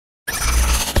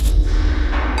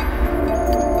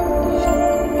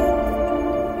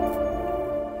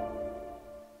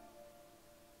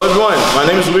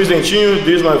Luiz Dentinho,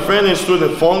 this is my friend and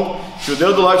student Fong. Today I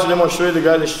would like to demonstrate the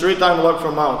guy the straight arm lock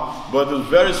from mount, but with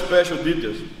very special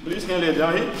details. Please can you lay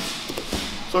down here?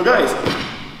 So guys,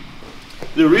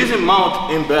 the reason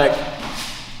mount and back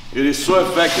it is so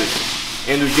effective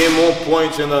and you get more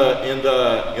points in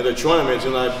the tournaments,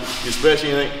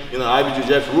 especially in the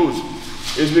IBJJF rules,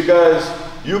 is because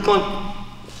you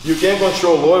can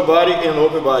control lower body and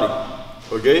upper body.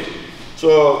 Okay?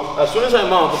 So as soon as I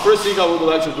mount, the first thing I would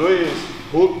like to do is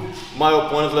hook my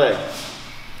opponent's leg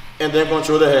and then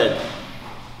control the head.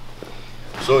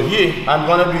 So here I'm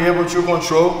gonna be able to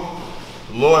control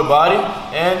lower body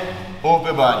and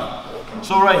upper body.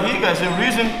 So right here guys, the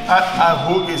reason I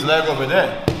hook his leg over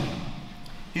there,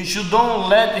 you should don't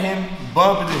let him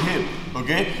bump the hip.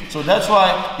 Okay? So that's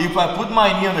why if I put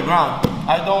my knee on the ground,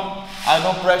 I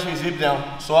don't pressure his hip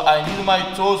down. So I need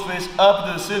my toes face up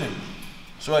to the ceiling.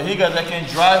 So right here guys, I can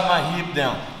drive my hip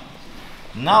down.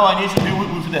 Now I need to be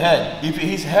with the head. If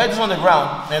his head is on the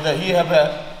ground and that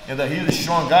he's a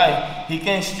strong guy, he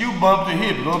can still bump the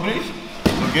hip. Low please.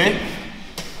 Okay?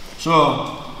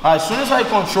 So as soon as I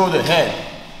control the head,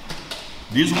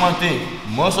 this is one thing.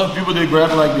 Most of people they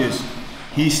grab like this.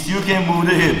 He still can move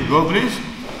the hip. Go please.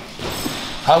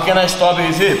 How can I stop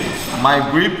his hip? My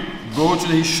grip go to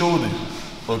his shoulder.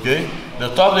 Okay?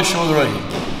 The top of the shoulder right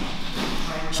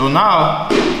here. So now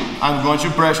I'm going to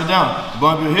pressure down.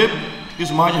 Bump your hip. It's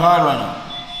much harder right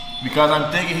now because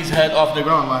I'm taking his head off the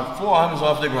ground. My forearm is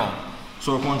off the ground.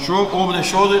 So control over the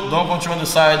shoulder, don't control on the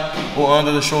side or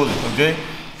under the shoulder, okay?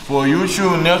 For you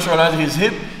to neutralize his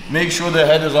hip, make sure the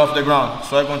head is off the ground.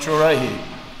 So I control right here.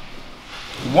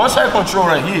 Once I control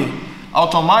right here,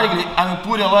 automatically I'm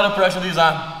putting a lot of pressure on his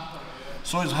arm.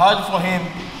 So it's hard for him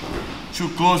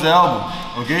to close the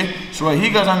elbow, okay? So right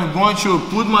here guys, I'm going to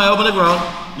put my elbow on the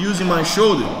ground using my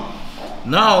shoulder.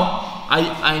 Now,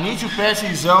 I need to pass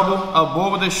his elbow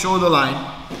above the shoulder line.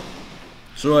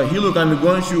 So right here, look, I'm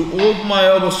going to open my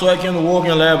elbow so I can walk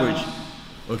and leverage.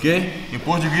 Okay? In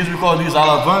Portuguese, we call this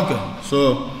alavanca.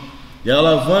 So, the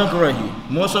alavanca right here.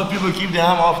 Most of people keep the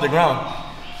arm off the ground.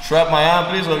 Trap my arm,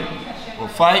 please, or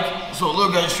fight. So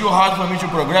look, it's too hard for me to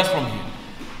progress from here.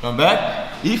 Come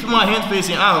back. If my hand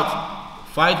facing out,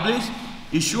 fight, please.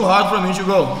 It's too hard for me to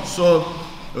go. So,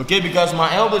 okay, because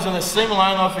my elbow is on the same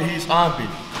line of his armpit.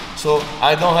 So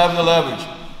I don't have the leverage.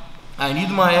 I need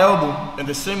my elbow in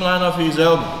the same line of his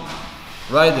elbow.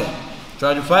 Right there.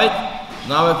 Try to fight.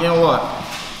 Now I can walk.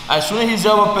 As soon as his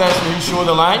elbow passes his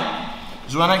shoulder line,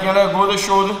 is when I can let go of the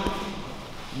shoulder,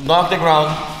 knock the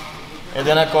ground, and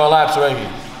then I collapse right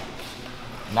here.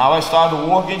 Now I start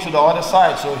walking to the other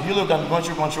side. So here look, I'm going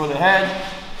to control the head.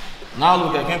 Now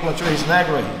look, I can control his neck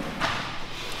right here.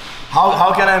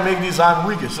 How can I make this arm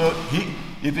weaker? So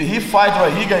if he fights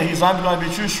right here, his arm is going to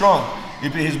be too strong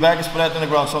if his back is flat on the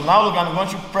ground. So now look, I'm going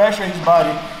to pressure his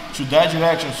body to that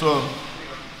direction. So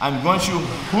I'm going to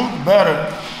hook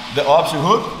better the opposite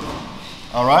hook,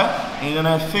 all right? And then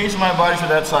I face my body to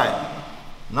that side.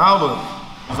 Now look,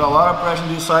 there's a lot of pressure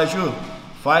on this side too.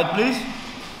 Fight please,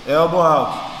 elbow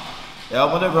out,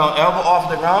 elbow on the ground, elbow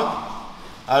off the ground.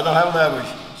 I don't have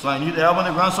leverage, so I need the elbow on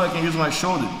the ground so I can use my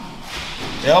shoulder.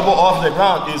 Elbow off the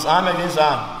ground is arm against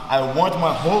arm. I want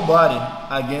my whole body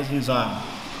against his arm.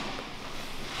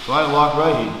 So I lock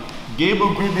right here.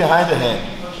 Gable grip behind the head.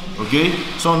 Okay?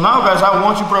 So now guys, I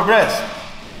want to progress.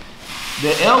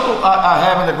 The elbow I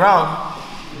have on the ground,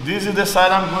 this is the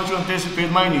side I'm going to anticipate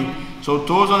my knee. So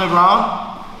toes on the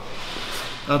ground,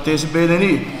 anticipate the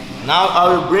knee. Now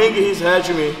I will bring his head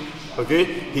to me. Okay?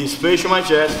 His face to my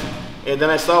chest. And then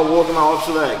I start walking my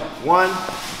opposite leg. 1,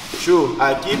 2.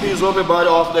 I keep his upper body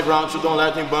off the ground so don't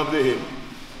let him bump the hip.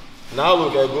 Now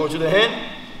look, I go to the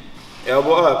hand,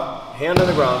 elbow up, hand on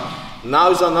the ground.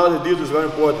 Now is another deal that's very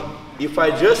important. If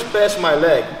I just pass my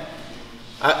leg,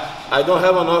 I don't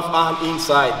have enough arm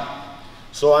inside.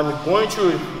 So I'm going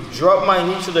to drop my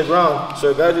knee to the ground so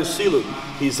you guys will see, look,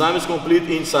 his arm is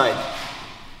completely inside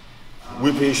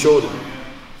with his shoulder.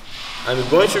 I'm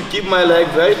going to keep my leg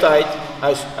very tight.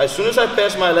 As soon as I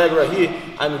pass my leg right here,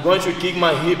 I'm going to kick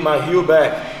my heel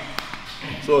back.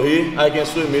 So here I can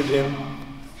still meet him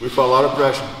with a lot of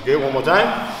pressure. Okay, one more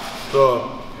time.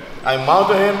 So I mount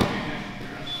him,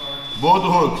 both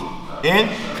hooks, in,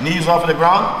 knees off the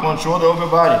ground, control the upper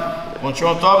body,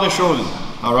 control on top of the shoulder.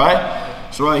 All right.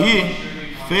 So right here,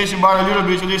 face your body a little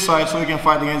bit to this side so you can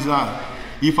fight against his arm.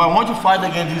 If I want to fight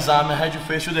against his arm, I have to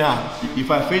face to the arm.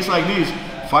 If I face like this,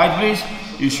 fight please,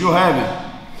 it's too heavy.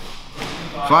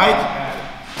 Fight,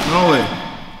 no way.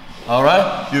 All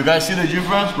right. You guys see the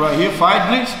difference right here? Fight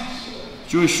please,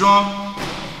 too strong.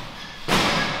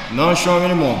 Not strong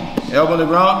anymore. Elbow on the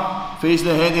ground, face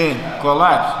the head in,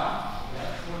 collapse.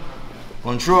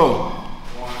 Control.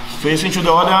 Facing to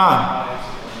the other arm.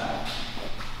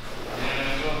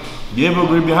 Give a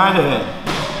grip behind the head.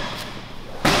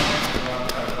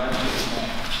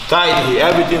 Tight here,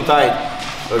 everything tight.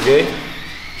 Okay?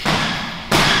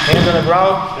 Hands on the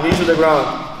ground, knees to the ground.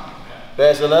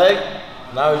 Pass the leg.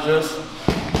 Now you just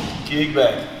kick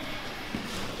back.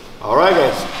 Alright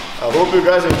guys, I hope you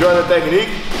guys enjoy the technique.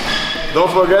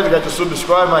 Don't forget, you got to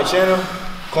subscribe my channel,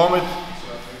 comment,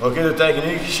 okay, the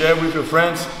technique, share with your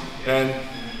friends, and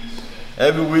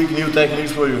every week new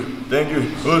techniques for you. Thank you.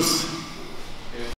 Us.